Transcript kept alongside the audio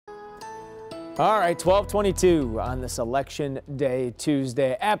All right, 12:22 on this election day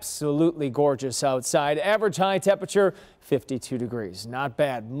Tuesday. Absolutely gorgeous outside. Average high temperature 52 degrees. Not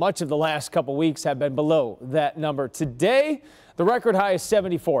bad. Much of the last couple weeks have been below that number. Today, the record high is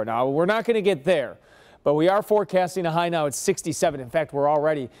 74. Now, we're not going to get there, but we are forecasting a high now at 67. In fact, we're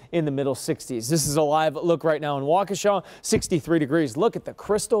already in the middle 60s. This is a live look right now in Waukesha, 63 degrees. Look at the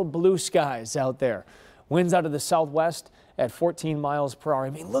crystal blue skies out there. Winds out of the southwest at 14 miles per hour. I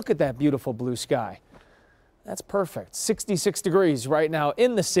mean, look at that beautiful blue sky. That's perfect. 66 degrees right now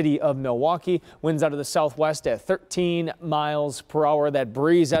in the city of Milwaukee. Winds out of the southwest at 13 miles per hour. That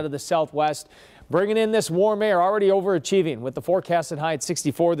breeze out of the southwest bringing in this warm air, already overachieving with the forecasted high at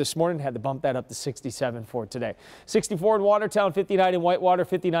 64 this morning. Had to bump that up to 67 for today. 64 in Watertown, 59 in Whitewater,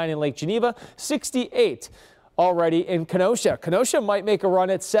 59 in Lake Geneva, 68 already in Kenosha. Kenosha might make a run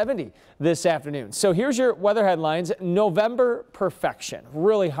at 70 this afternoon. So here's your weather headlines. November perfection.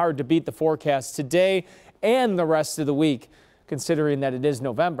 Really hard to beat the forecast today and the rest of the week, considering that it is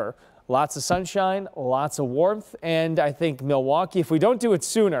November. Lots of sunshine, lots of warmth, and I think Milwaukee, if we don't do it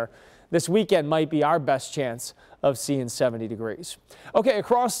sooner, this weekend might be our best chance of seeing 70 degrees. Okay,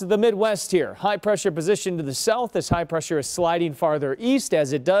 across the Midwest here, high pressure position to the south. This high pressure is sliding farther east.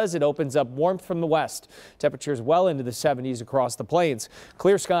 As it does, it opens up warmth from the west. Temperatures well into the 70s across the plains.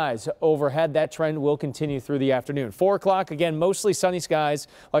 Clear skies overhead. That trend will continue through the afternoon. 4 o'clock, again, mostly sunny skies.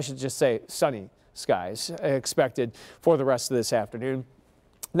 Well, I should just say sunny skies expected for the rest of this afternoon.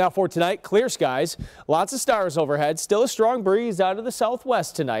 Now for tonight, clear skies, lots of stars overhead, still a strong breeze out of the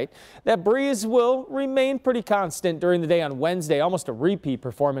southwest tonight. That breeze will remain pretty constant during the day on Wednesday, almost a repeat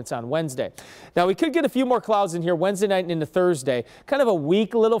performance on Wednesday. Now we could get a few more clouds in here Wednesday night and into Thursday. Kind of a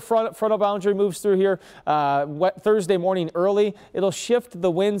weak little frontal boundary moves through here Thursday morning early. It'll shift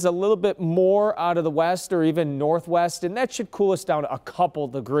the winds a little bit more out of the west or even northwest, and that should cool us down a couple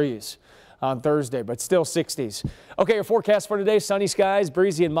degrees on Thursday, but still 60s. Okay, your forecast for today, sunny skies,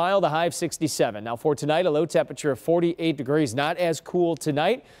 breezy and mild, a high of 67. Now for tonight, a low temperature of 48 degrees, not as cool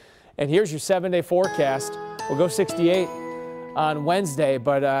tonight. And here's your 7-day forecast. We'll go 68 on Wednesday,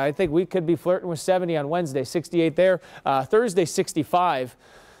 but I think we could be flirting with 70 on Wednesday, 68 there. Thursday, 65,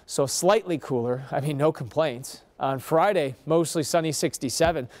 so slightly cooler. I mean, no complaints. On Friday, mostly sunny,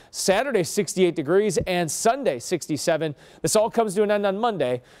 67. Saturday, 68 degrees, and Sunday, 67. This all comes to an end on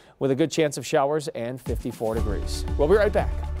Monday with a good chance of showers and 54 degrees. We'll be right back.